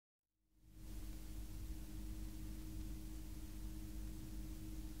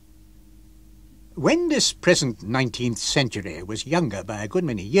When this present 19th century was younger by a good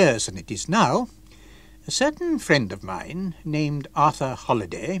many years than it is now, a certain friend of mine, named Arthur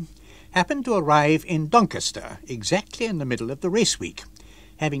Holliday, happened to arrive in Doncaster exactly in the middle of the race week,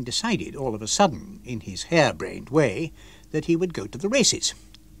 having decided all of a sudden, in his hare-brained way, that he would go to the races.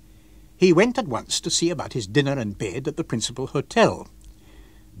 He went at once to see about his dinner and bed at the principal hotel.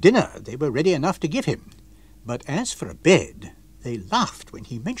 Dinner they were ready enough to give him, but as for a bed, they laughed when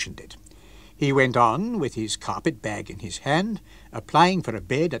he mentioned it. He went on, with his carpet-bag in his hand, applying for a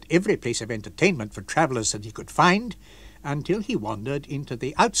bed at every place of entertainment for travellers that he could find, until he wandered into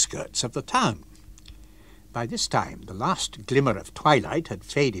the outskirts of the town. By this time the last glimmer of twilight had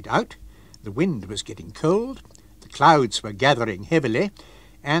faded out, the wind was getting cold, the clouds were gathering heavily,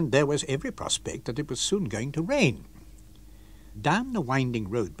 and there was every prospect that it was soon going to rain. Down the winding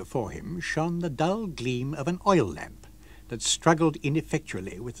road before him shone the dull gleam of an oil lamp that struggled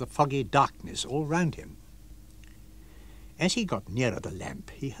ineffectually with the foggy darkness all round him. As he got nearer the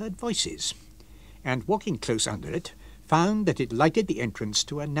lamp he heard voices, and walking close under it, found that it lighted the entrance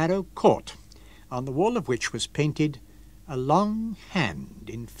to a narrow court, on the wall of which was painted a long hand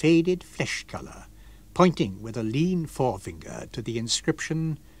in faded flesh-colour, pointing with a lean forefinger to the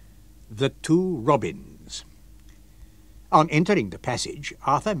inscription, "The Two Robins." On entering the passage,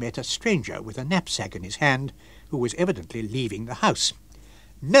 Arthur met a stranger with a knapsack in his hand, who was evidently leaving the house.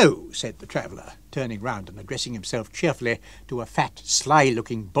 "No," said the traveller, turning round and addressing himself cheerfully to a fat,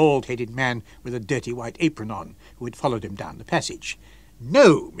 sly-looking, bald-headed man with a dirty white apron on, who had followed him down the passage.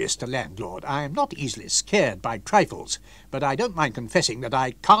 "No, Mr. Landlord, I am not easily scared by trifles, but I don't mind confessing that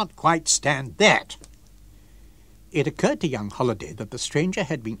I can't quite stand that." It occurred to young Holliday that the stranger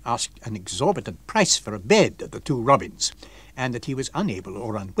had been asked an exorbitant price for a bed at the Two Robins, and that he was unable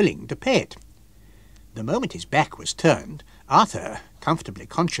or unwilling to pay it. The moment his back was turned, Arthur, comfortably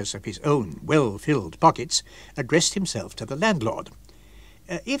conscious of his own well-filled pockets, addressed himself to the landlord.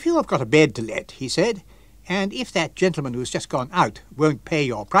 "If you have got a bed to let," he said, "and if that gentleman who's just gone out won't pay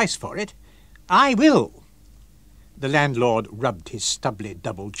your price for it, I will." The landlord rubbed his stubbly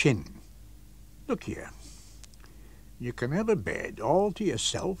double chin. "Look here. You can have a bed all to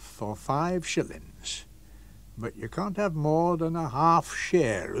yourself for 5 shillings, but you can't have more than a half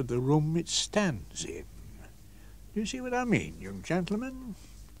share of the room it stands in. Do you see what I mean, young gentleman?"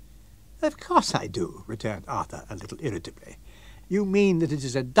 "Of course I do," returned Arthur a little irritably. "You mean that it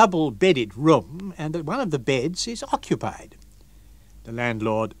is a double-bedded room, and that one of the beds is occupied." The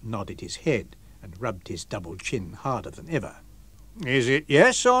landlord nodded his head and rubbed his double chin harder than ever. "Is it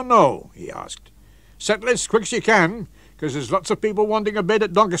yes or no?" he asked. "Settle it as quick as you can, because there's lots of people wanting a bed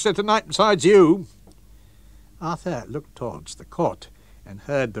at Doncaster tonight besides you." Arthur looked towards the court and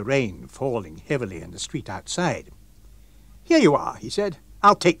heard the rain falling heavily in the street outside. "Here you are," he said.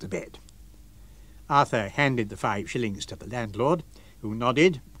 "I'll take the bed." Arthur handed the 5 shillings to the landlord, who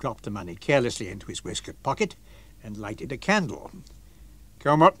nodded, dropped the money carelessly into his waistcoat pocket, and lighted a candle.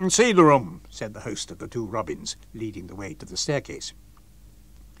 "Come up and see the room," said the host of the Two Robins, leading the way to the staircase.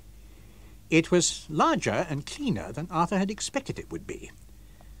 It was larger and cleaner than Arthur had expected it would be.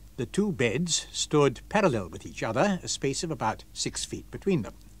 The 2 beds stood parallel with each other, a space of about 6 feet between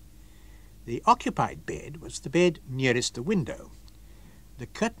them. The occupied bed was the bed nearest the window. The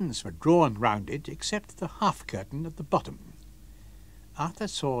curtains were drawn round it, except the half-curtain at the bottom. Arthur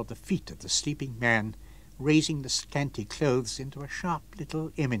saw the feet of the sleeping man raising the scanty clothes into a sharp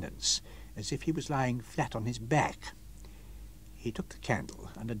little eminence, as if he was lying flat on his back. He took the candle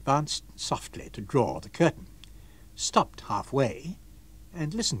and advanced softly to draw the curtain, stopped halfway,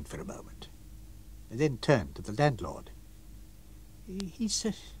 and listened for a moment, and then turned to the landlord. "He's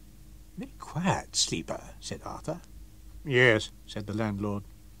a very quiet sleeper," said Arthur. "Yes," said the landlord,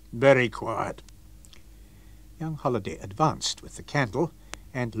 "very quiet." Young Holliday advanced with the candle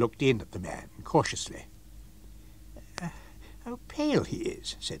and looked in at the man cautiously. "How pale he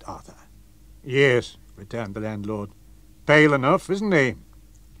is," said Arthur. "Yes," returned the landlord. "Pale enough, isn't he?"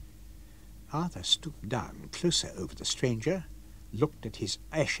 Arthur stooped down closer over the stranger, looked at his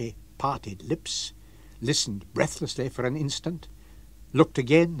ashy, parted lips, listened breathlessly for an instant, looked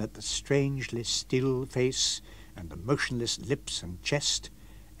again at the strangely still face and the motionless lips and chest,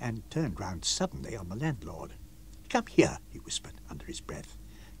 and turned round suddenly on the landlord. "Come here," he whispered under his breath.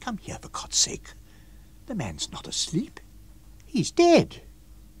 "Come here, for God's sake. The man's not asleep. He's dead."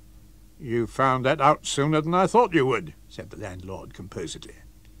 "You found that out sooner than I thought you would," said the landlord composedly.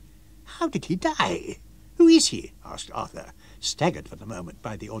 "How did he die? Who is he?" asked Arthur, staggered for the moment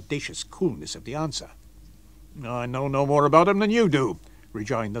by the audacious coolness of the answer. "I know no more about him than you do,"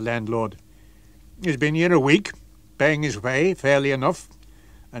 rejoined the landlord. "He's been here a week, paying his way fairly enough.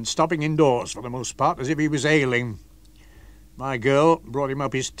 and stopping indoors for the most part as if he was ailing. My girl brought him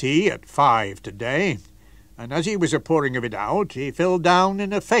up his tea at 5 today, and as he was a-pouring of it out, he fell down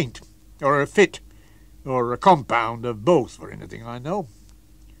in a faint, or a fit, or a compound of both, for anything I know.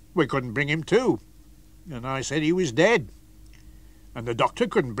 We couldn't bring him to, and I said he was dead. And the doctor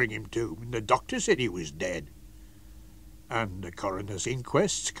couldn't bring him to, and the doctor said he was dead. And the coroner's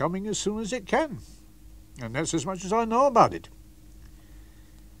inquest's coming as soon as it can, and that's as much as I know about it."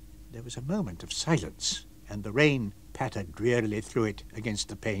 There was a moment of silence, and the rain pattered drearily through it against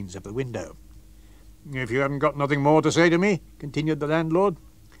the panes of the window. "If you haven't got nothing more to say to me," continued the landlord,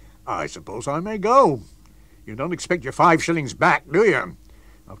 "I suppose I may go. You don't expect your 5 shillings back, do you?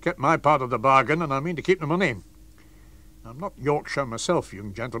 I've kept my part of the bargain, and I mean to keep the money. I'm not Yorkshire myself,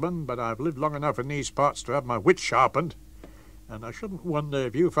 young gentleman, but I've lived long enough in these parts to have my wits sharpened, and I shouldn't wonder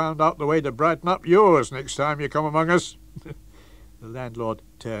if you found out the way to brighten up yours next time you come among us." The landlord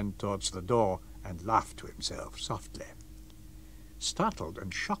turned towards the door and laughed to himself softly. Startled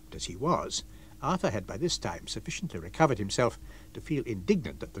and shocked as he was, Arthur had by this time sufficiently recovered himself to feel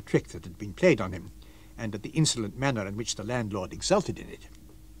indignant at the trick that had been played on him, and at the insolent manner in which the landlord exulted in it.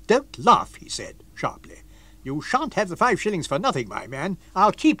 "Don't laugh," he said sharply. "You shan't have the 5 shillings for nothing, my man.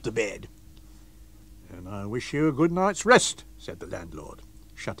 I'll keep the bed." "And I wish you a good night's rest," said the landlord,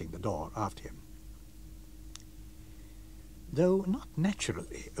 shutting the door after him. Though not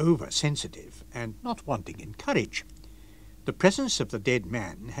naturally over-sensitive and not wanting in courage, the presence of the dead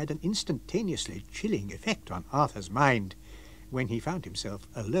man had an instantaneously chilling effect on Arthur's mind when he found himself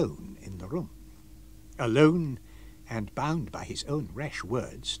alone in the room. Alone, and bound by his own rash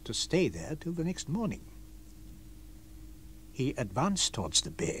words to stay there till the next morning. He advanced towards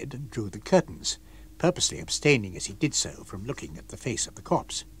the bed and drew the curtains, purposely abstaining as he did so from looking at the face of the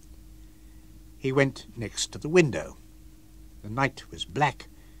corpse. He went next to the window. The night was black,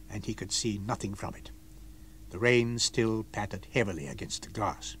 and he could see nothing from it. The rain still pattered heavily against the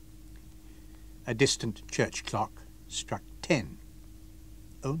glass. A distant church clock struck 10.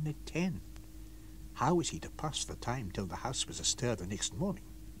 Only 10. How was he to pass the time till the house was astir the next morning?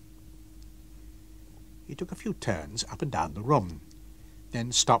 He took a few turns up and down the room,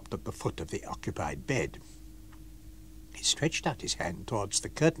 then stopped at the foot of the occupied bed. He stretched out his hand towards the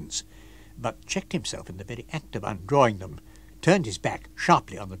curtains, but checked himself in the very act of undrawing them, turned his back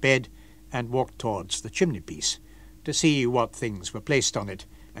sharply on the bed, and walked towards the chimney-piece, to see what things were placed on it,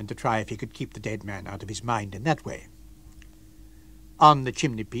 and to try if he could keep the dead man out of his mind in that way. On the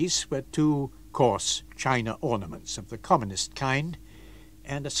chimney-piece were 2 coarse china ornaments of the commonest kind,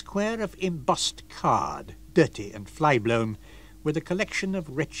 and a square of embossed card, dirty and fly-blown, with a collection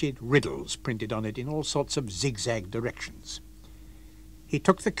of wretched riddles printed on it in all sorts of zigzag directions. He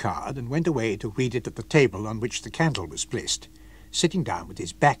took the card and went away to read it at the table on which the candle was placed, sitting down with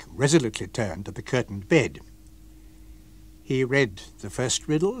his back resolutely turned to the curtained bed. He read the first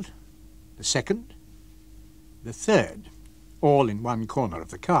riddle, the second, the third, all in one corner of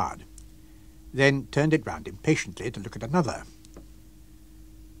the card, then turned it round impatiently to look at another.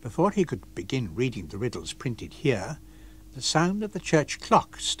 Before he could begin reading the riddles printed here, the sound of the church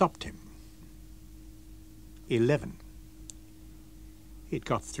clock stopped him. 11. He had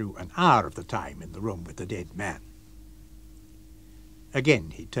got through an hour of the time in the room with the dead man.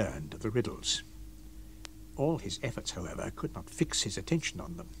 Again he turned to the riddles. All his efforts, however, could not fix his attention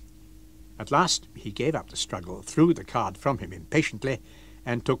on them. At last he gave up the struggle, threw the card from him impatiently,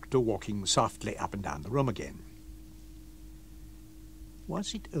 and took to walking softly up and down the room again.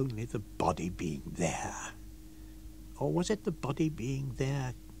 Was it only the body being there? Or was it the body being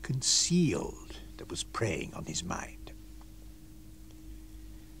there concealed that was preying on his mind?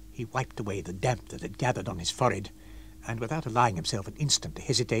 He wiped away the damp that had gathered on his forehead, and without allowing himself an instant to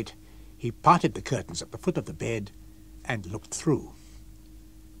hesitate, he parted the curtains at the foot of the bed and looked through.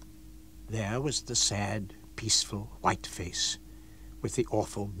 There was the sad, peaceful, white face, with the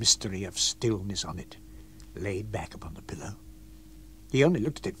awful mystery of stillness on it, laid back upon the pillow. He only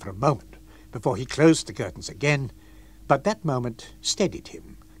looked at it for a moment before he closed the curtains again, but that moment steadied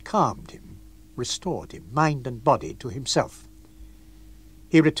him, calmed him, restored him, mind and body, to himself.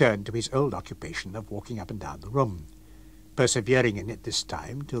 He returned to his old occupation of walking up and down the room, persevering in it this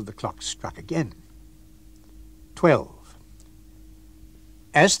time till the clock struck again. 12.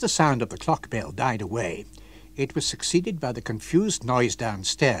 As the sound of the clock bell died away, it was succeeded by the confused noise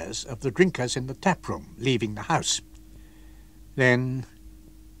downstairs of the drinkers in the tap-room leaving the house. Then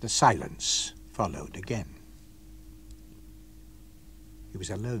the silence followed again. He was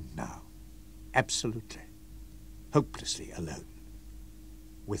alone now, absolutely, hopelessly alone,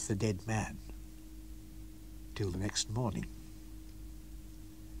 with the dead man, till the next morning.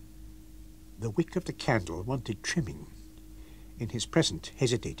 The wick of the candle wanted trimming. In his present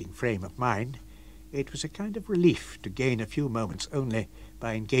hesitating frame of mind, it was a kind of relief to gain a few moments only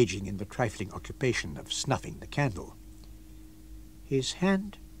by engaging in the trifling occupation of snuffing the candle. His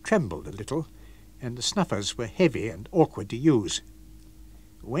hand trembled a little, and the snuffers were heavy and awkward to use.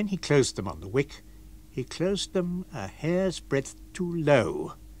 When he closed them on the wick, he closed them a hair's breadth too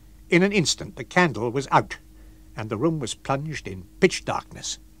low. In an instant the candle was out, and the room was plunged in pitch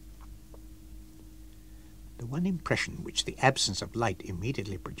darkness. The one impression which the absence of light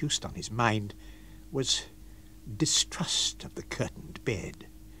immediately produced on his mind was distrust of the curtained bed,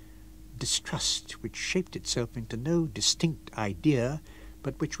 distrust which shaped itself into no distinct idea,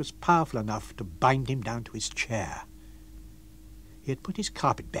 but which was powerful enough to bind him down to his chair. He had put his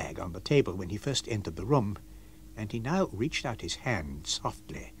carpet-bag on the table when he first entered the room, and he now reached out his hand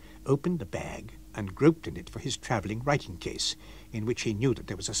softly, opened the bag, and groped in it for his travelling writing-case, in which he knew that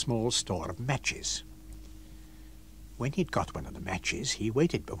there was a small store of matches. When he had got one of the matches, he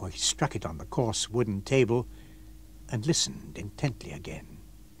waited before he struck it on the coarse wooden table, and listened intently again,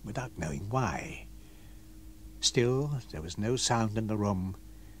 without knowing why. Still there was no sound in the room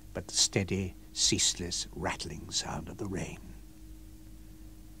but the steady, ceaseless, rattling sound of the rain.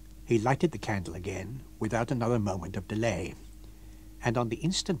 He lighted the candle again, without another moment of delay, and on the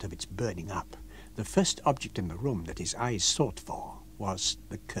instant of its burning up, the first object in the room that his eyes sought for was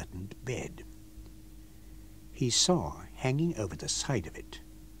the curtained bed. He saw, hanging over the side of it,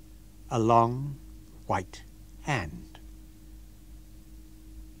 a long, white hand.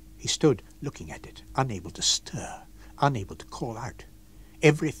 He stood looking at it, unable to stir, unable to call out.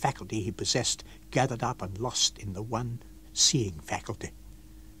 Every faculty he possessed gathered up and lost in the one seeing faculty.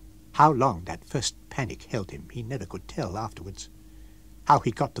 How long that first panic held him, he never could tell afterwards. How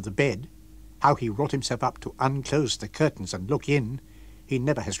he got to the bed, how he wrought himself up to unclose the curtains and look in, he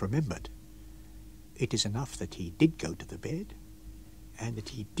never has remembered. It is enough that he did go to the bed, and that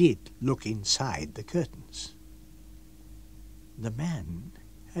he did look inside the curtains. The man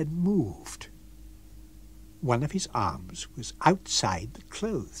had moved. One of his arms was outside the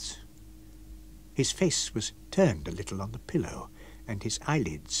clothes. His face was turned a little on the pillow, and his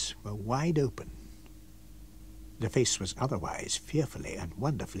eyelids were wide open. The face was otherwise fearfully and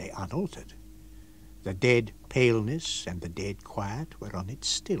wonderfully unaltered. The dead paleness and the dead quiet were on it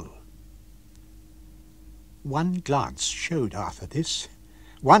still. One glance showed Arthur this.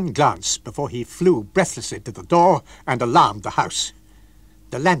 One glance before he flew breathlessly to the door and alarmed the house.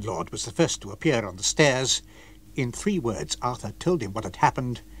 The landlord was the first to appear on the stairs. In 3 words Arthur told him what had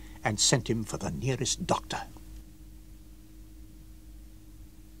happened and sent him for the nearest doctor.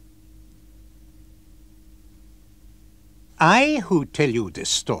 I who tell you this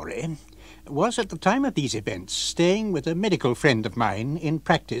story was at the time of these events staying with a medical friend of mine in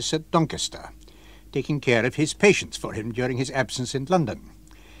practice at Doncaster, taking care of his patients for him during his absence in London,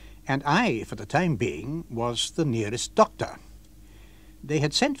 and I, for the time being, was the nearest doctor. They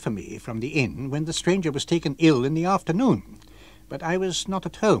had sent for me from the inn when the stranger was taken ill in the afternoon, but I was not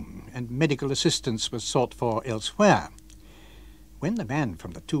at home, and medical assistance was sought for elsewhere. When the man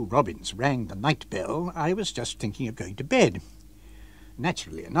from the 2 Robins rang the night bell, I was just thinking of going to bed.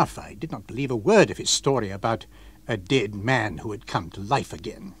 Naturally enough, I did not believe a word of his story about a dead man who had come to life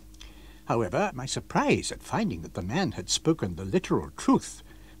again. However, my surprise at finding that the man had spoken the literal truth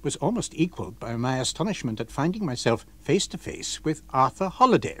was almost equalled by my astonishment at finding myself face to face with Arthur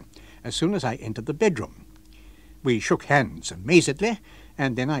Holliday as soon as I entered the bedroom. We shook hands amazedly,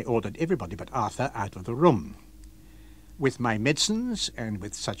 and then I ordered everybody but Arthur out of the room. With my medicines, and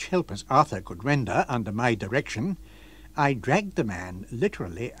with such help as Arthur could render under my direction, I dragged the man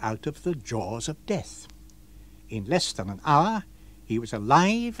literally out of the jaws of death. In less than an hour, he was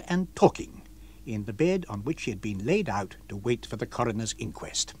alive and talking, in the bed on which he had been laid out to wait for the coroner's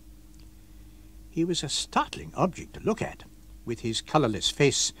inquest. He was a startling object to look at, with his colourless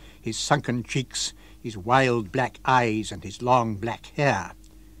face, his sunken cheeks, his wild black eyes, and his long black hair.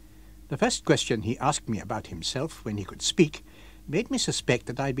 The first question he asked me about himself, when he could speak, made me suspect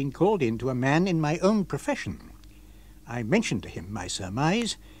that I had been called in to a man in my own profession. I mentioned to him my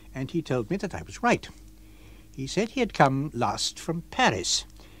surmise, and he told me that I was right. He said he had come last from Paris,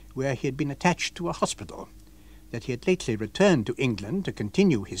 where he had been attached to a hospital, that he had lately returned to England to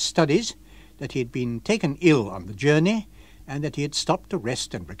continue his studies, that he had been taken ill on the journey, and that he had stopped to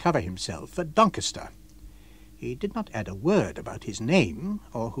rest and recover himself at Doncaster. He did not add a word about his name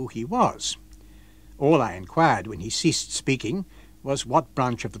or who he was. All I inquired when he ceased speaking was what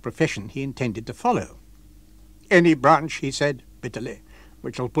branch of the profession he intended to follow. "Any branch," he said bitterly,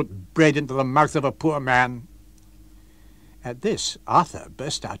 "which will put bread into the mouth of a poor man." At this, Arthur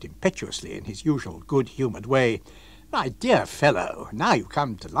burst out impetuously in his usual good-humoured way. "My dear fellow, now you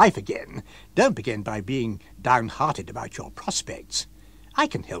come to life again, don't begin by being downhearted about your prospects. I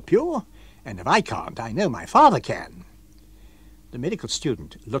can help you, and if I can't, I know my father can." The medical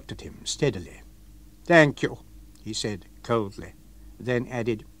student looked at him steadily. "Thank you," he said coldly, then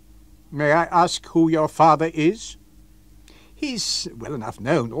added, "May I ask who your father is?" "He's well enough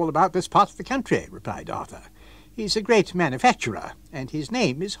known all about this part of the country," replied Arthur. "He's a great manufacturer, and his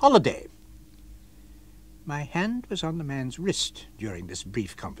name is Holliday." My hand was on the man's wrist during this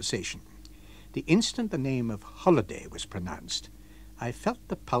brief conversation. The instant the name of Holliday was pronounced, I felt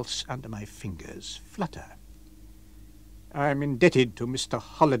the pulse under my fingers flutter. "I'm indebted to Mr.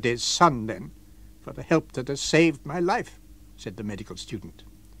 Holliday's son, then, for the help that has saved my life," said the medical student.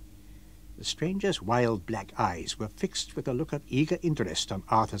 The stranger's wild black eyes were fixed with a look of eager interest on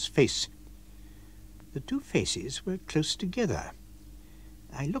Arthur's face. The two faces were close together.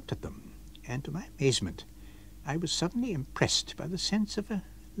 I looked at them, and to my amazement, I was suddenly impressed by the sense of a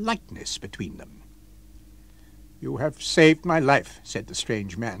likeness between them. "You have saved my life," said the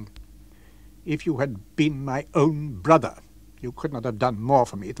strange man. "If you had been my own brother, you could not have done more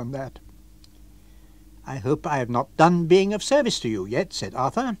for me than that." "I hope I have not done being of service to you yet," said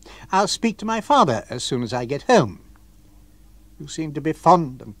Arthur. "I'll speak to my father as soon as I get home." "You seem to be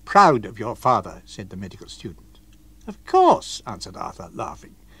fond and proud of your father," said the medical student. "Of course," answered Arthur,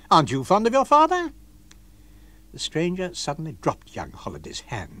 laughing. "Aren't you fond of your father?" The stranger suddenly dropped young Holliday's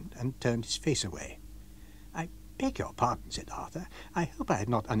hand and turned his face away. "I beg your pardon," said Arthur. "I hope I have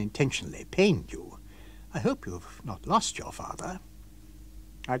not unintentionally pained you. I hope you have not lost your father."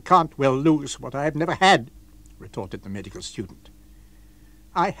 "I can't well lose what I have never had," retorted the medical student.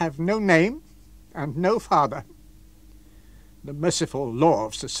 "I have no name and no father. The merciful law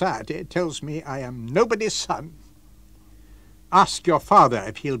of society tells me I am nobody's son. Ask your father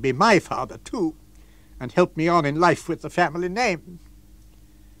if he'll be my father too, and help me on in life with the family name."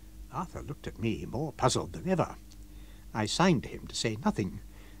 Arthur looked at me more puzzled than ever. I signed to him to say nothing,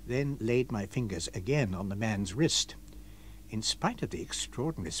 then laid my fingers again on the man's wrist. In spite of the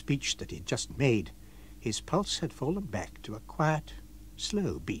extraordinary speech that he had just made, his pulse had fallen back to a quiet,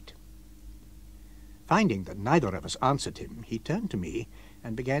 slow beat. Finding that neither of us answered him, he turned to me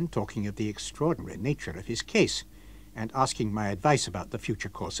and began talking of the extraordinary nature of his case, and asking my advice about the future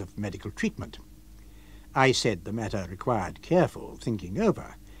course of medical treatment. I said the matter required careful thinking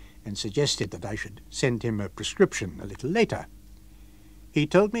over, and suggested that I should send him a prescription a little later. He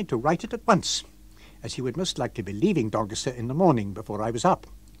told me to write it at once, as he would most likely be leaving Doncaster in the morning before I was up.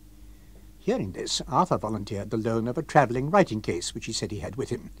 Hearing this, Arthur volunteered the loan of a travelling writing case which he said he had with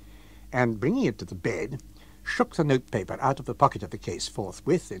him, and bringing it to the bed, shook the notepaper out of the pocket of the case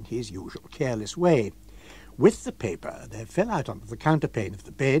forthwith in his usual careless way. With the paper there fell out onto the counterpane of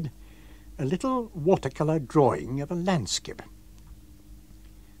the bed a little watercolour drawing of a landscape.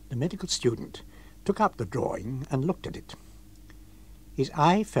 The medical student took up the drawing and looked at it. His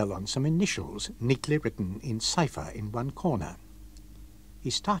eye fell on some initials neatly written in cipher in one corner. He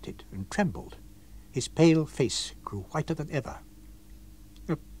started and trembled. His pale face grew whiter than ever.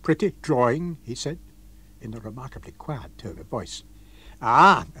 "A pretty drawing," he said, in a remarkably quiet tone of voice.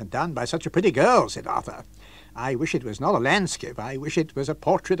 "Ah, and done by such a pretty girl," said Arthur. "I wish it was not a landscape. I wish it was a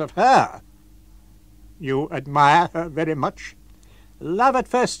portrait of her." "You admire her very much?" "Love at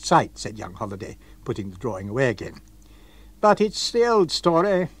first sight," said young Holliday, putting the drawing away again. "But it's the old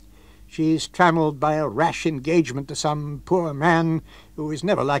story. She's trammelled by a rash engagement to some poor man who is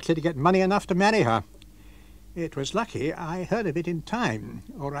never likely to get money enough to marry her. It was lucky I heard of it in time,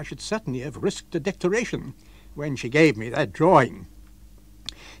 or I should certainly have risked a declaration when she gave me that drawing.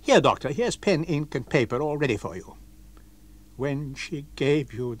 Here, Doctor, here's pen, ink, and paper all ready for you." "When she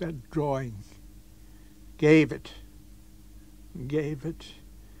gave you that drawing, gave it.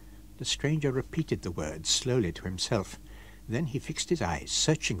 The stranger repeated the words slowly to himself. Then he fixed his eyes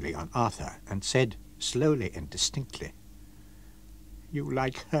searchingly on Arthur and said slowly and distinctly, "You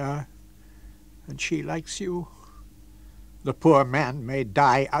like her, and she likes you. The poor man may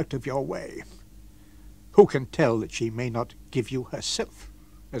die out of your way. Who can tell that she may not give you herself,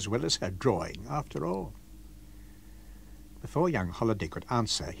 as well as her drawing, after all?" Before young Holliday could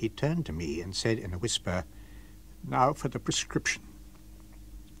answer, he turned to me and said in a whisper, "Now for the prescription."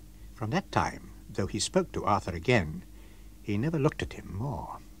 From that time, though he spoke to Arthur again, he never looked at him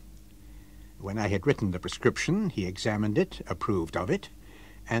more. When I had written the prescription, he examined it, approved of it,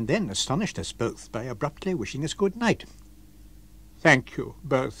 and then astonished us both by abruptly wishing us good night. "Thank you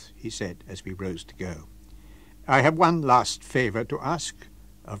both," he said, as we rose to go. "I have one last favour to ask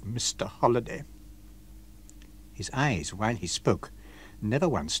of Mr. Holliday." His eyes, while he spoke, never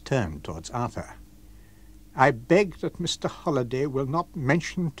once turned towards Arthur. "I beg that Mr. Holliday will not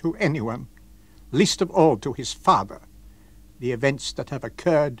mention to anyone, least of all to his father, the events that have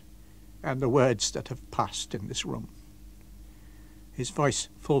occurred and the words that have passed in this room." His voice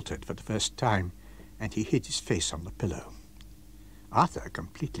faltered for the first time, and he hid his face on the pillow. Arthur,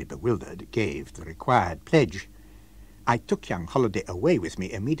 completely bewildered, gave the required pledge. I took young Holliday away with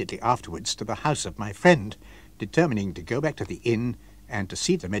me immediately afterwards to the house of my friend, determining to go back to the inn and to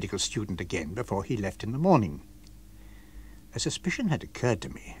see the medical student again before he left in the morning. A suspicion had occurred to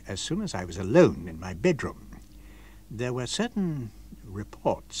me as soon as I was alone in my bedroom. There were certain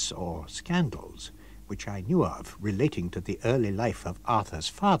reports or scandals which I knew of relating to the early life of Arthur's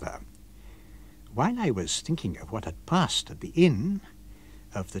father. While I was thinking of what had passed at the inn,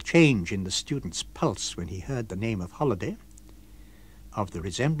 of the change in the student's pulse when he heard the name of Holliday, of the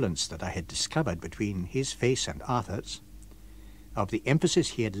resemblance that I had discovered between his face and Arthur's, of the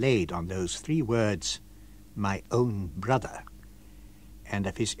emphasis he had laid on those 3 words, "my own brother," and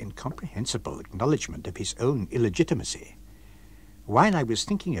of his incomprehensible acknowledgment of his own illegitimacy. While I was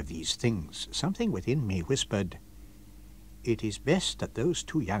thinking of these things, something within me whispered, "It is best that those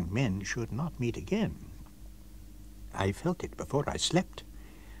 2 young men should not meet again." I felt it before I slept.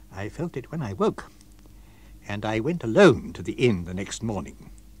 I felt it when I woke. And I went alone to the inn the next morning.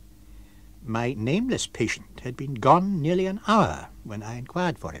 My nameless patient had been gone nearly an hour when I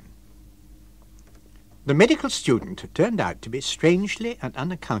inquired for him. The medical student turned out to be strangely and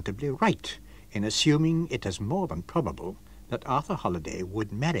unaccountably right in assuming it as more than probable that Arthur Holliday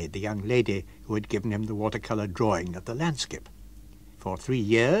would marry the young lady who had given him the watercolour drawing of the landscape. For 3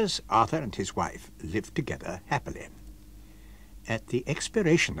 years Arthur and his wife lived together happily. At the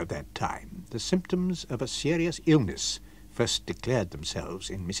expiration of that time, the symptoms of a serious illness first declared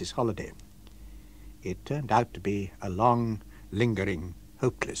themselves in Mrs. Holliday. It turned out to be a long, lingering,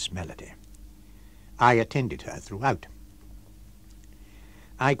 hopeless malady. I attended her throughout.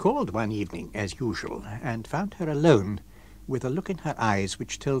 I called one evening, as usual, and found her alone, with a look in her eyes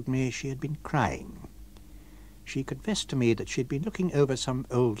which told me she had been crying. She confessed to me that she had been looking over some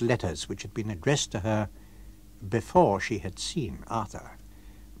old letters which had been addressed to her before she had seen Arthur,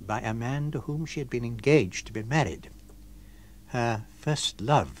 by a man to whom she had been engaged to be married. Her first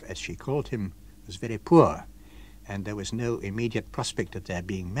love, as she called him, was very poor, and there was no immediate prospect of their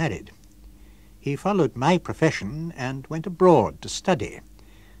being married. He followed my profession and went abroad to study.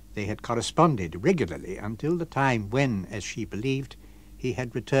 They had corresponded regularly until the time when, as she believed, he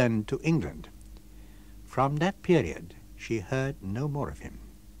had returned to England. From that period she heard no more of him.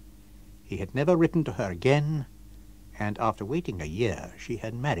 He had never written to her again, and after waiting a year she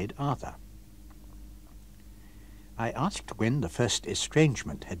had married Arthur. I asked when the first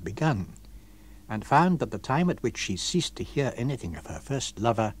estrangement had begun, and found that the time at which she ceased to hear anything of her first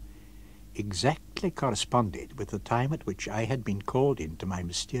lover exactly corresponded with the time at which I had been called in to my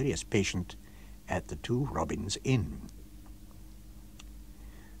mysterious patient at the 2 Robins Inn.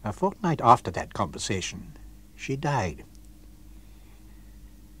 A fortnight after that conversation, she died.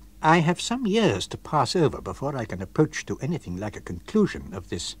 I have some years to pass over before I can approach to anything like a conclusion of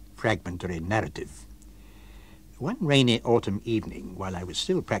this fragmentary narrative. One rainy autumn evening, while I was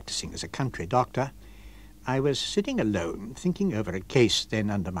still practicing as a country doctor, I was sitting alone thinking over a case then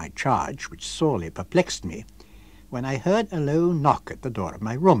under my charge, which sorely perplexed me, when I heard a low knock at the door of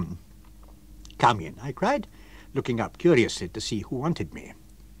my room. "Come in," I cried, looking up curiously to see who wanted me.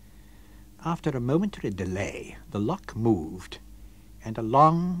 After a momentary delay, the lock moved, and a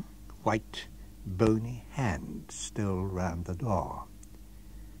long, white, bony hand stole round the door.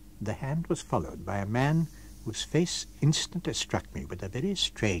 The hand was followed by a man whose face instantly struck me with a very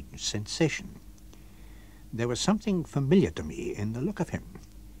strange sensation. There was something familiar to me in the look of him,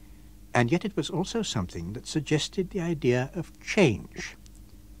 and yet it was also something that suggested the idea of change.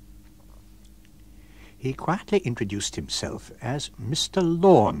 He quietly introduced himself as Mr.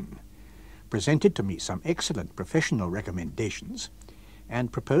 Lorne, presented to me some excellent professional recommendations,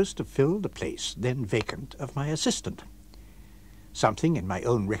 and proposed to fill the place then vacant of my assistant. Something in my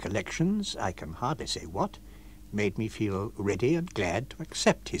own recollections, I can hardly say what, made me feel ready and glad to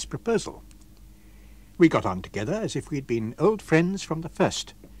accept his proposal. We got on together as if we had been old friends from the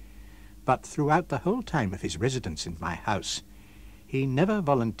first, but throughout the whole time of his residence in my house, he never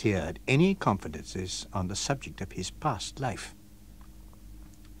volunteered any confidences on the subject of his past life.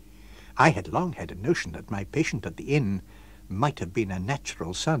 I had long had a notion that my patient at the inn might have been a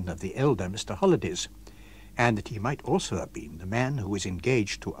natural son of the elder Mr. Holliday's, and that he might also have been the man who was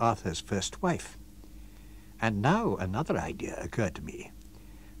engaged to Arthur's first wife. And now another idea occurred to me,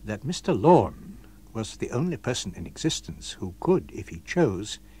 that Mr. Lorne was the only person in existence who could, if he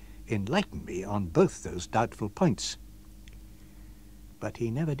chose, enlighten me on both those doubtful points. But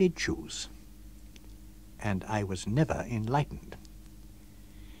he never did choose, and I was never enlightened.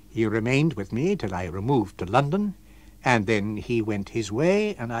 He remained with me till I removed to London, and then he went his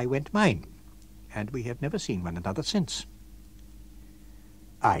way and I went mine, and we have never seen one another since.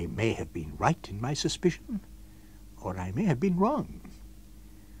 I may have been right in my suspicion, or I may have been wrong.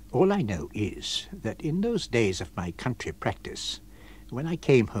 All I know is that in those days of my country practice, when I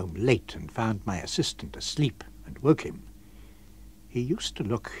came home late and found my assistant asleep and woke him, he used to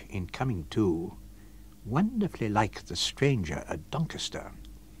look, in coming to, wonderfully like the stranger at Doncaster,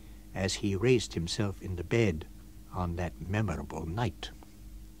 as he raised himself in the bed on that memorable night.